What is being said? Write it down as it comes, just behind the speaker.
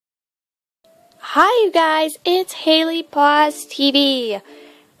Hi you guys, it's Haleigh PawsTv.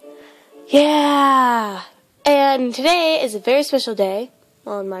 Yeah, and today is a very special day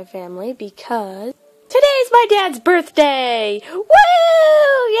on my family because today's my dad's birthday. Woo!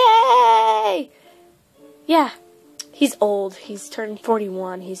 Yay! Yeah, he's old. He's turning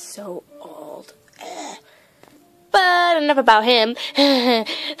 41. He's so old. But enough about him.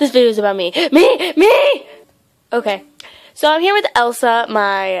 This video is about me. Me! Okay, so I'm here with Elsa,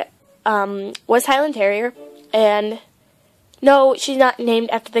 my West Highland Terrier, and no, she's not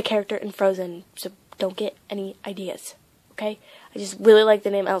named after the character in Frozen, so don't get any ideas, okay? I just really like the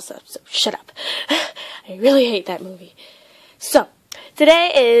name Elsa, so shut up. I really hate that movie. So,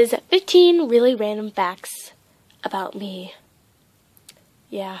 today is 15 really random facts about me.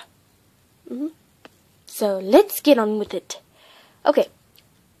 Yeah. So, let's get on with it. Okay,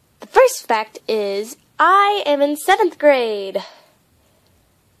 the first fact is I am in 7th grade.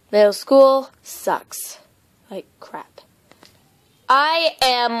 Middle school sucks. Like crap. I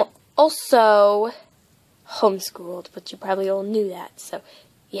am also homeschooled, but you probably all knew that, so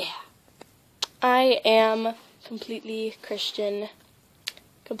yeah. I am completely Christian,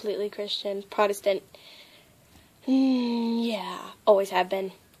 Protestant. Yeah, always have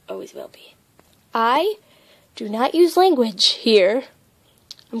been, always will be. I do not use language here.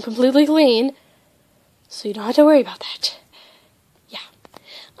 I'm completely clean, so you don't have to worry about that. Yeah.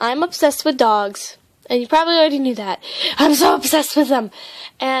 I'm obsessed with dogs, and you probably already knew that. I'm so obsessed with them.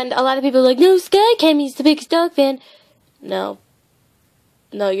 And a lot of people are like, no, Sky Cammy's the biggest dog fan. No,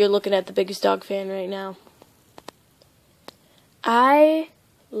 you're looking at the biggest dog fan right now. I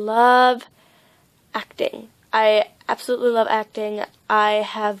love acting. I absolutely love acting. I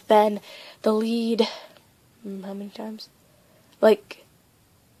have been the lead, how many times? Like,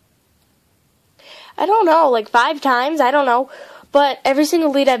 I don't know, like 5 times, I don't know. But every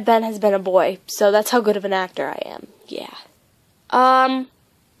single lead I've been has been a boy, so that's how good of an actor I am. Yeah. Let's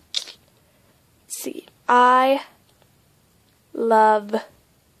see. I love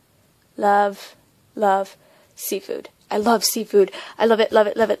seafood. I love seafood. I love it.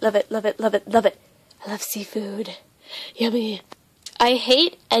 I love seafood. Yummy. I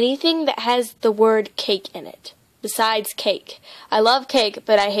hate anything that has the word cake in it. Besides cake. I love cake,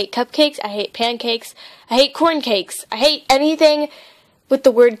 but I hate cupcakes, I hate pancakes, I hate corn cakes. I hate anything with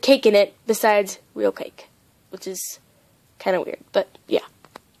the word cake in it besides real cake, which is kind of weird, but yeah.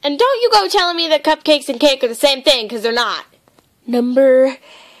 And don't you go telling me that cupcakes and cake are the same thing, because they're not. Number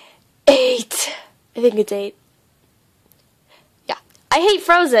 8. I think it's 8. Yeah. I hate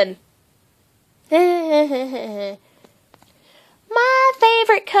Frozen. My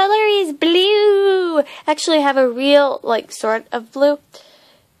favorite color is blue. Actually, I have a real, like, sort of blue.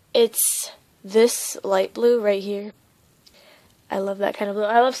 It's this light blue right here. I love that kind of blue.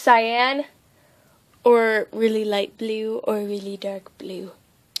 I love cyan, or really light blue, or really dark blue.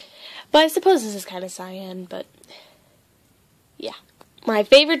 But I suppose this is kind of cyan, but yeah. My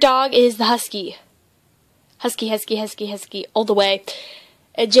favorite dog is the husky. Husky, all the way.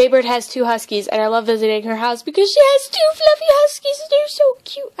 And Jaybird has 2 huskies, and I love visiting her house because she has 2 fluffy huskies. They're so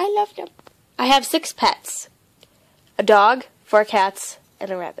cute. I love them. I have 6 pets. A dog, 4 cats,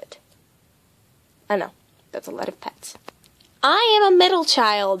 and a rabbit. I know, that's a lot of pets. I am a middle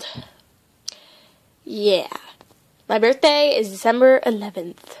child. Yeah. My birthday is December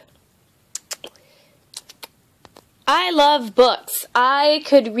 11th. I love books. I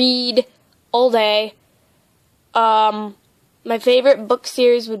could read all day. My favorite book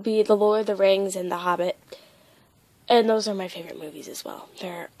series would be The Lord of the Rings and The Hobbit. And those are my favorite movies as well.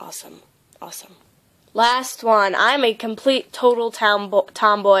 They're awesome. Last one. I'm a complete, total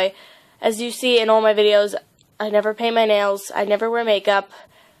tomboy. As you see in all my videos, I never paint my nails. I never wear makeup.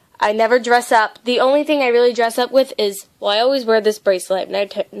 I never dress up. The only thing I really dress up with is, well, I always wear this bracelet, and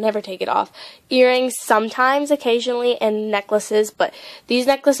I never take it off. Earrings sometimes, occasionally, and necklaces. But these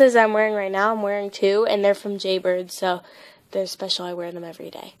necklaces I'm wearing right now, I'm wearing 2, and they're from Jaybird, so they're special. I wear them every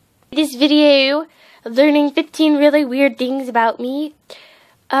day. This video, learning 15 really weird things about me.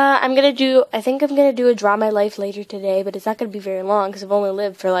 I think I'm gonna do a Draw My Life later today, but it's not gonna be very long because I've only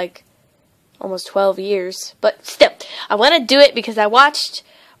lived for like almost 12 years. But still, I want to do it because I watched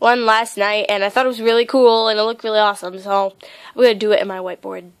one last night and I thought it was really cool and it looked really awesome. So I'm gonna do it in my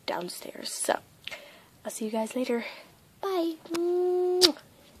whiteboard downstairs. So I'll see you guys later. Bye.